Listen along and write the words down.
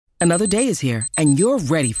Another day is here, and you're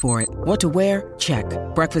ready for it. What to wear? Check.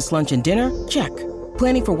 Breakfast, lunch, and dinner? Check.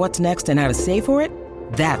 Planning for what's next and how to save for it?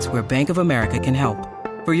 That's where Bank of America can help.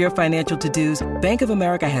 For your financial to-dos, Bank of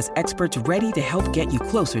America has experts ready to help get you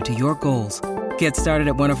closer to your goals. Get started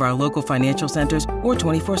at one of our local financial centers or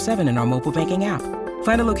 24/7 in our mobile banking app.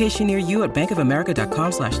 Find a location near you at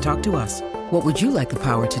bankofamerica.com/talktous. What would you like the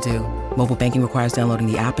power to do? Mobile banking requires downloading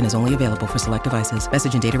the app and is only available for select devices.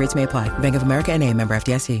 Message and data rates may apply. Bank of America N.A., member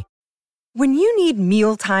FDIC. When you need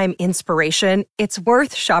mealtime inspiration, it's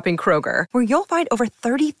worth shopping Kroger, where you'll find over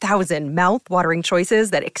 30,000 mouth-watering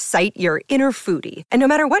choices that excite your inner foodie. And no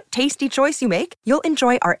matter what tasty choice you make, you'll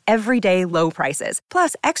enjoy our everyday low prices,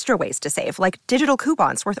 plus extra ways to save, like digital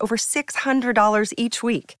coupons worth over $600 each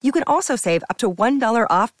week. You can also save up to $1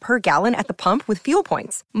 off per gallon at the pump with fuel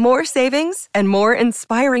points. More savings and more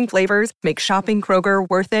inspiring flavors make shopping Kroger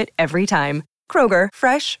worth it every time. Kroger,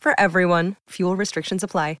 fresh for everyone. Fuel restrictions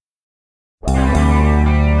apply.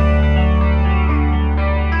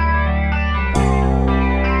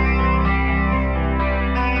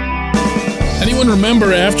 Anyone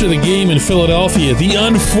remember after the game in Philadelphia, the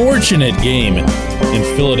unfortunate game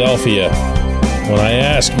in Philadelphia, when I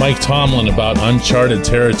asked Mike Tomlin about uncharted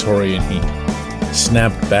territory and he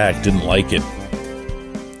snapped back, didn't like it?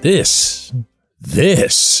 This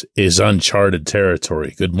is uncharted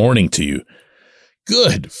territory. Good morning to you.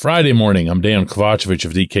 Good Friday morning. I'm Dan Kovacevic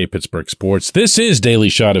of DK Pittsburgh Sports. This is Daily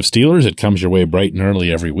Shot of Steelers. It comes your way bright and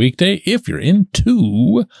early every weekday. If you're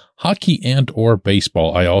into hockey and or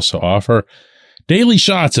baseball, I also offer daily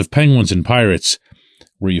shots of Penguins and Pirates,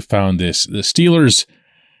 where you found this. The Steelers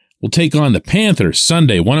will take on the Panthers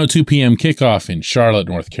Sunday, 1:02 p.m. kickoff in Charlotte,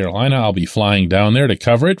 North Carolina. I'll be flying down there to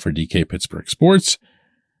cover it for DK Pittsburgh Sports.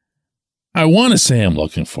 I want to say I'm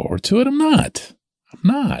looking forward to it. I'm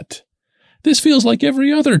not. This feels like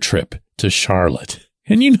every other trip to Charlotte.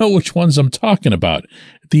 And you know which ones I'm talking about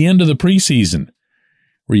at the end of the preseason,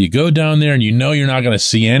 where you go down there and you know you're not going to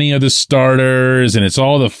see any of the starters, and it's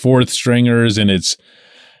all the fourth stringers, and it's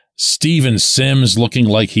Steven Sims looking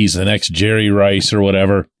like he's the next Jerry Rice or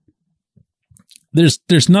whatever.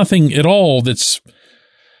 There's nothing at all that's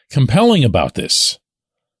compelling about this,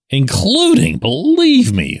 including,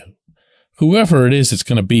 believe me, whoever it is that's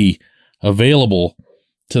going to be available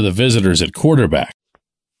to the visitors at quarterback.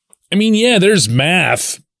 I mean, yeah, there's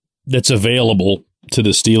math that's available to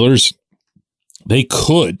the Steelers. They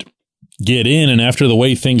could get in, and after the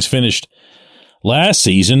way things finished last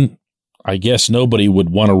season, I guess nobody would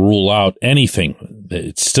want to rule out anything.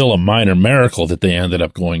 It's still a minor miracle that they ended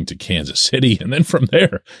up going to Kansas City, and then from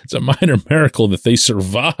there, it's a minor miracle that they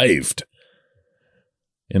survived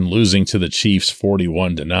in losing to the Chiefs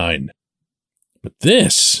 41-9. But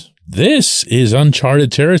this is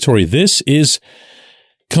uncharted territory. This is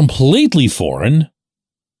completely foreign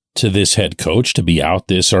to this head coach to be out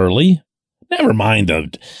this early. Never mind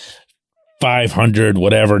the 500,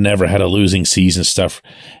 whatever, never had a losing season stuff.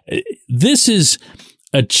 This is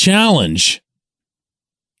a challenge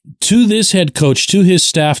to this head coach, to his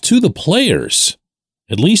staff, to the players,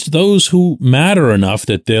 at least those who matter enough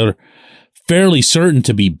that they're fairly certain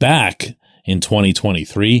to be back in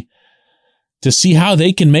 2023, to see how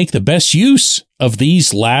they can make the best use of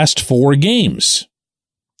these last 4 games.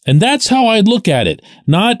 And that's how I'd look at it.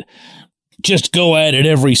 Not just go at it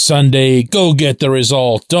every Sunday, go get the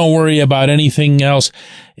result, don't worry about anything else.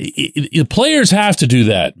 The players have to do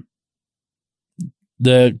that.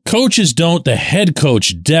 The coaches don't. The head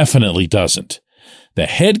coach definitely doesn't. The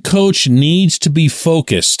head coach needs to be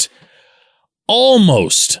focused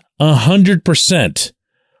almost 100%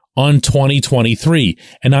 on 2023.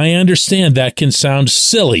 And I understand that can sound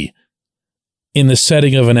silly in the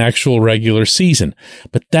setting of an actual regular season,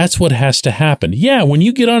 but that's what has to happen. Yeah, when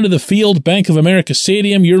you get onto the field, Bank of America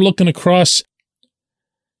Stadium, you're looking across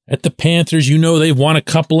at the Panthers. You know they've won a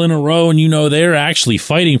couple in a row, and you know they're actually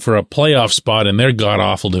fighting for a playoff spot in their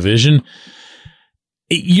god-awful division.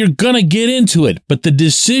 You're going to get into it, but the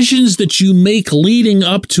decisions that you make leading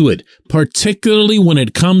up to it, particularly when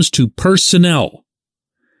it comes to personnel,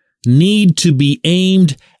 need to be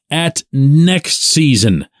aimed at next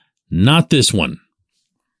season, not this one.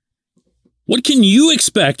 What can you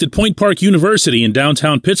expect at Point Park University in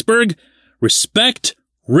downtown Pittsburgh? Respect,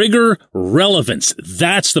 rigor, relevance.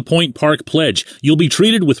 That's the Point Park Pledge. You'll be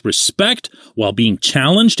treated with respect while being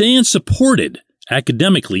challenged and supported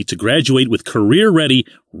academically to graduate with career-ready,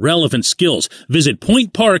 relevant skills. Visit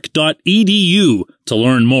pointpark.edu to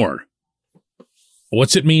learn more.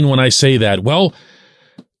 What's it mean when I say that? Well,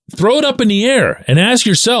 throw it up in the air and ask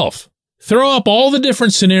yourself. Throw up all the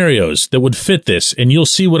different scenarios that would fit this, and you'll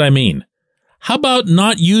see what I mean. How about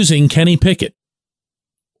not using Kenny Pickett?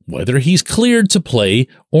 whether he's cleared to play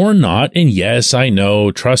or not. And yes, I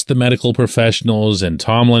know, trust the medical professionals, and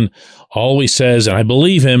Tomlin always says, and I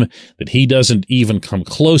believe him, that he doesn't even come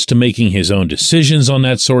close to making his own decisions on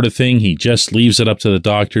that sort of thing. He just leaves it up to the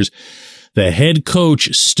doctors. The head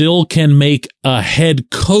coach still can make a head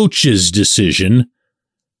coach's decision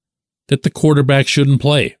that the quarterback shouldn't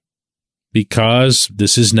play, because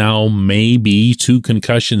this is now maybe 2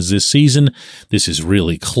 concussions this season. This is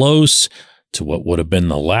really close to what would have been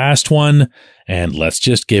the last one, and let's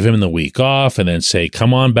just give him the week off and then say,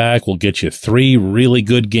 come on back, we'll get you 3 really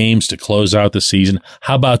good games to close out the season.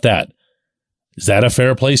 How about that? Is that a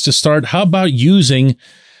fair place to start? How about using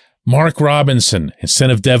Mark Robinson instead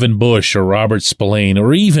of Devin Bush or Robert Spillane,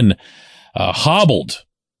 or even hobbled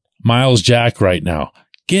Miles Jack right now?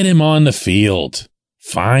 Get him on the field.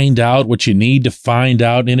 Find out what you need to find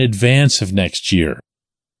out in advance of next year.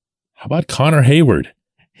 How about Connor Hayward?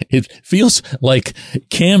 It feels like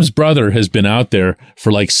Cam's brother has been out there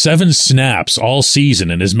for like 7 snaps all season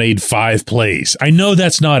and has made 5 plays. I know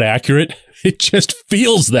that's not accurate. It just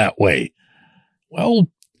feels that way. Well,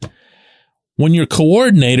 when your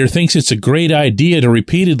coordinator thinks it's a great idea to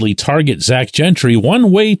repeatedly target Zach Gentry,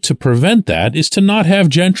 one way to prevent that is to not have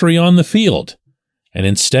Gentry on the field and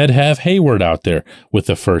instead have Hayward out there with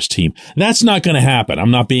the first team. That's not going to happen. I'm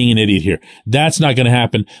not being an idiot here. That's not going to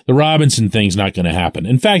happen. The Robinson thing's not going to happen.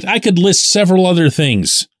 In fact, I could list several other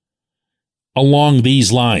things along these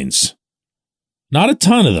lines. Not a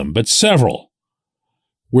ton of them, but several,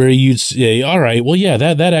 where you'd say, all right, well, yeah,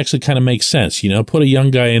 that actually kind of makes sense. You know, put a young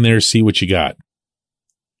guy in there, see what you got.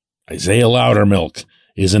 Isaiah Loudermilk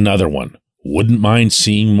is another one. Wouldn't mind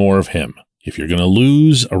seeing more of him. If you're going to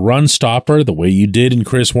lose a run stopper the way you did in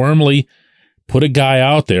Chris Wormley, put a guy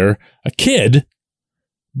out there, a kid,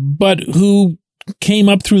 but who came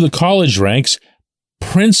up through the college ranks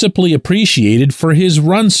principally appreciated for his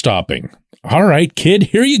run stopping. All right, kid,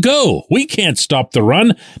 here you go. We can't stop the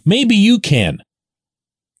run. Maybe you can.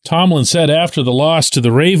 Tomlin said after the loss to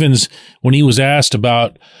the Ravens, when he was asked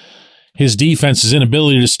about his defense's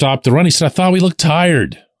inability to stop the run, he said, I thought we looked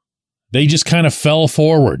tired. They just kind of fell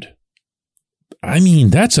forward. I mean,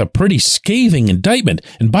 that's a pretty scathing indictment.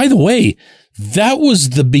 And by the way, that was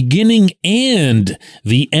the beginning and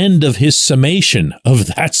the end of his summation of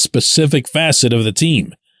that specific facet of the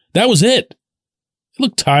team. That was it. They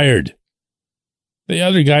looked tired. The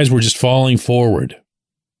other guys were just falling forward.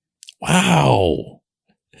 Wow.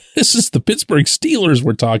 This is the Pittsburgh Steelers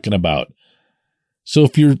we're talking about. So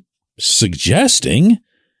if you're suggesting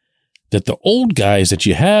that the old guys that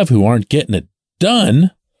you have who aren't getting it done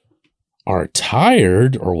are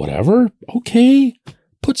tired or whatever, okay,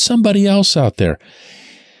 put somebody else out there.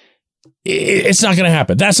 It's not going to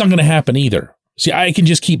happen. That's not going to happen either. See, I can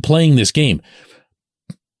just keep playing this game.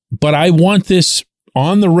 But I want this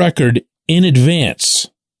on the record in advance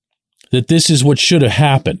that this is what should have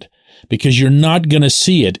happened, because you're not going to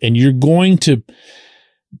see it and you're going to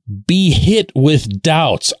be hit with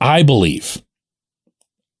doubts, I believe,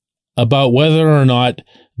 about whether or not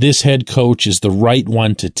this head coach is the right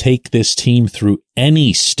one to take this team through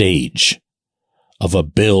any stage of a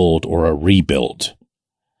build or a rebuild,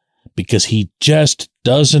 because he just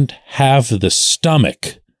doesn't have the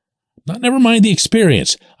stomach. Never mind the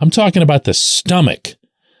experience. I'm talking about the stomach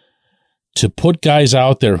to put guys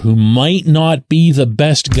out there who might not be the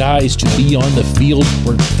best guys to be on the field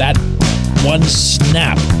for that one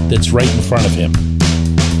snap that's right in front of him.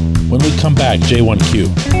 When we come back,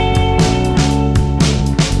 J1Q.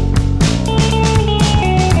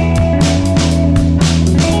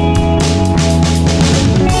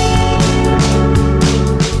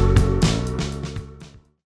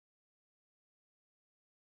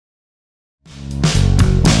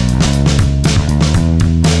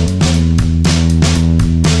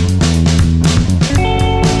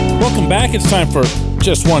 Back. It's time for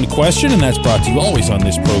Just One Question, and that's brought to you always on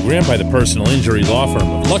this program by the personal injury law firm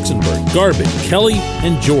of Luxembourg, Garvin, Kelly,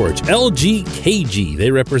 and George, LGKG.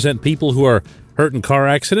 They represent people who are hurt in car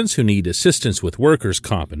accidents, who need assistance with workers'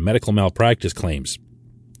 comp and medical malpractice claims.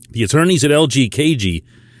 The attorneys at LGKG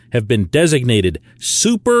have been designated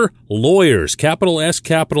super lawyers, capital S,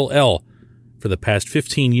 capital L, for the past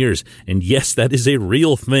 15 years. And yes, that is a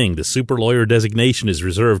real thing. The super lawyer designation is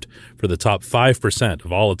reserved for the top 5%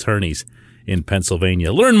 of all attorneys in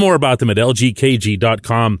Pennsylvania. Learn more about them at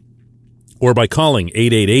lgkg.com or by calling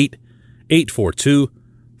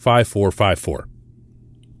 888-842-5454.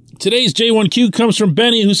 Today's J1Q comes from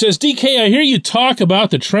Benny, who says, DK, I hear you talk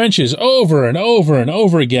about the trenches over and over and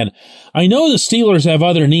over again. I know the Steelers have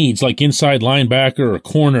other needs like inside linebacker or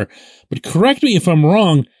corner, but correct me if I'm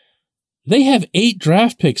wrong, They have 8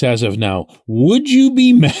 draft picks as of now. Would you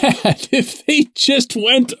be mad if they just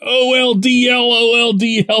went OLDL,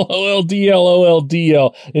 OLDL, OLDL,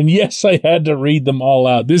 OLDL? And yes, I had to read them all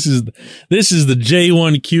out. This is the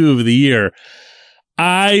J1Q of the year.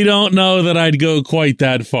 I don't know that I'd go quite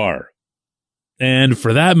that far. And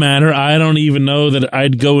for that matter, I don't even know that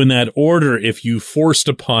I'd go in that order if you forced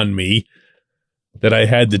upon me that I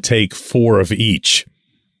had to take 4 of each.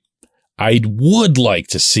 I would like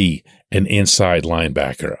to see an inside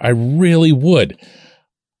linebacker. I really would.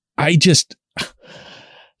 I just,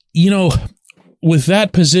 with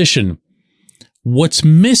that position, what's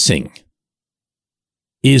missing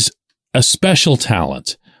is a special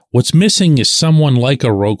talent. What's missing is someone like a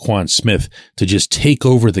Roquan Smith to just take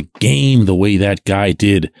over the game the way that guy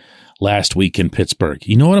did last week in Pittsburgh.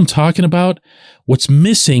 You know what I'm talking about? What's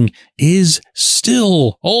missing is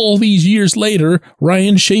still, all these years later,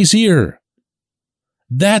 Ryan Shazier.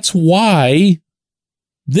 That's why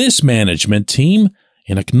this management team,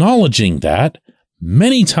 in acknowledging that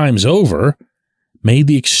many times over, made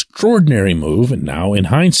the extraordinary move, and now in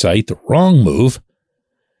hindsight, the wrong move,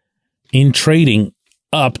 in trading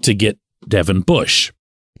up to get Devin Bush.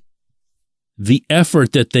 The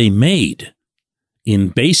effort that they made in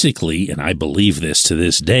basically, and I believe this to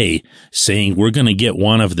this day, saying we're going to get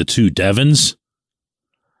one of the 2 Devins,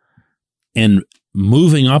 and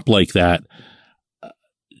moving up like that,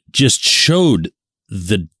 just showed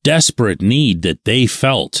the desperate need that they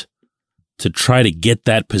felt to try to get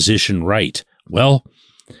that position right. Well,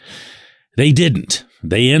 they didn't.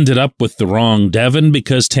 They ended up with the wrong Devin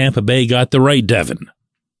because Tampa Bay got the right Devin.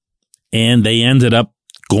 And they ended up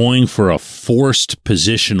going for a forced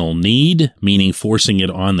positional need, meaning forcing it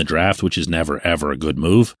on the draft, which is never, ever a good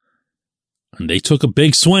move. And they took a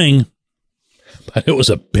big swing, but it was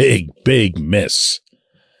a big, big miss.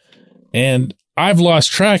 And I've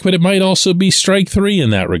lost track, but it might also be strike 3 in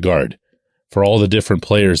that regard for all the different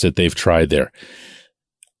players that they've tried there.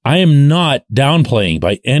 I am not downplaying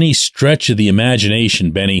by any stretch of the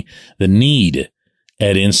imagination, Benny, the need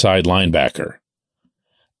at inside linebacker.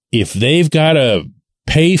 If they've got to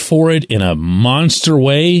pay for it in a monster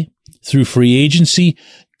way through free agency,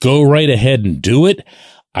 go right ahead and do it.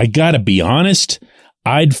 I got to be honest,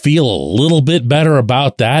 I'd feel a little bit better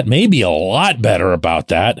about that, maybe a lot better about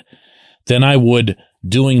that, than I would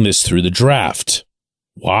doing this through the draft.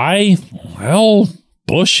 Why? Well,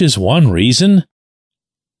 Bush is one reason.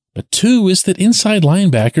 But 2 is that inside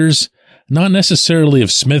linebackers, not necessarily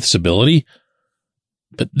of Smith's ability,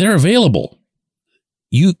 but they're available.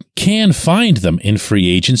 You can find them in free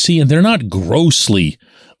agency, and they're not grossly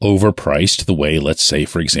overpriced the way, let's say,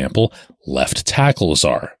 for example, left tackles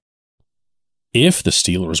are. If the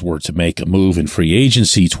Steelers were to make a move in free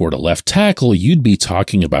agency toward a left tackle, you'd be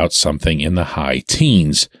talking about something in the high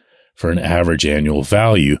teens for an average annual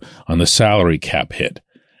value on the salary cap hit.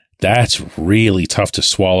 That's really tough to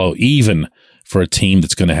swallow, even for a team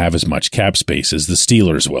that's going to have as much cap space as the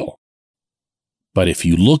Steelers will. But if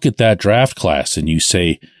you look at that draft class and you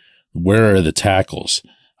say, where are the tackles?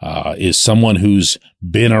 Is someone who's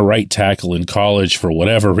been a right tackle in college for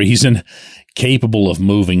whatever reason capable of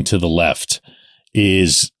moving to the left?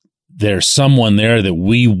 Is there someone there that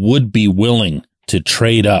we would be willing to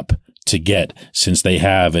trade up to get, since they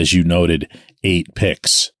have, as you noted, 8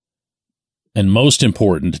 picks? And most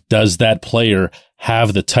important, does that player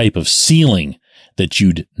have the type of ceiling that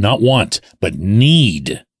you'd not want, but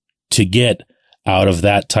need to get out of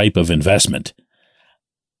that type of investment?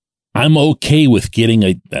 I'm okay with getting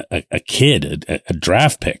a kid, a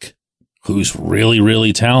draft pick, who's really,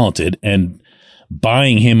 really talented, and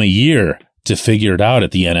buying him a year to figure it out at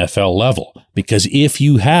the NFL level. Because if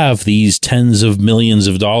you have these tens of millions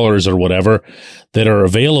of dollars or whatever that are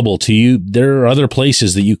available to you, there are other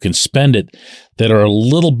places that you can spend it that are a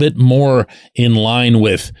little bit more in line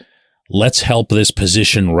with, let's help this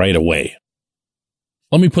position right away.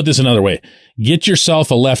 Let me put this another way. Get yourself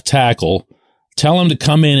a left tackle. Tell him to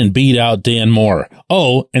come in and beat out Dan Moore.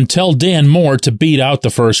 Oh, and tell Dan Moore to beat out the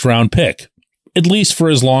first round pick, at least for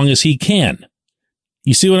as long as he can.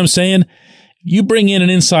 You see what I'm saying? You bring in an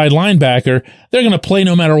inside linebacker, they're going to play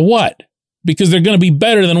no matter what, because they're going to be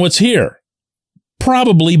better than what's here.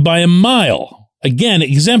 Probably by a mile. Again,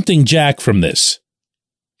 exempting Jack from this,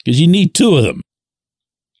 because you need 2 of them.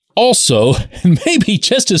 Also, and maybe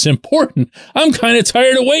just as important, I'm kind of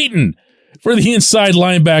tired of waiting for the inside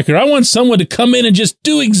linebacker. I want someone to come in and just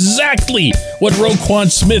do exactly what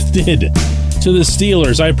Roquan Smith did to the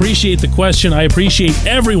Steelers. I appreciate the question. I appreciate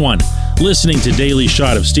everyone listening to Daily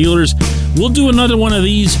Shot of Steelers. We'll do another one of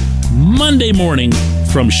these Monday morning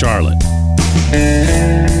from Charlotte.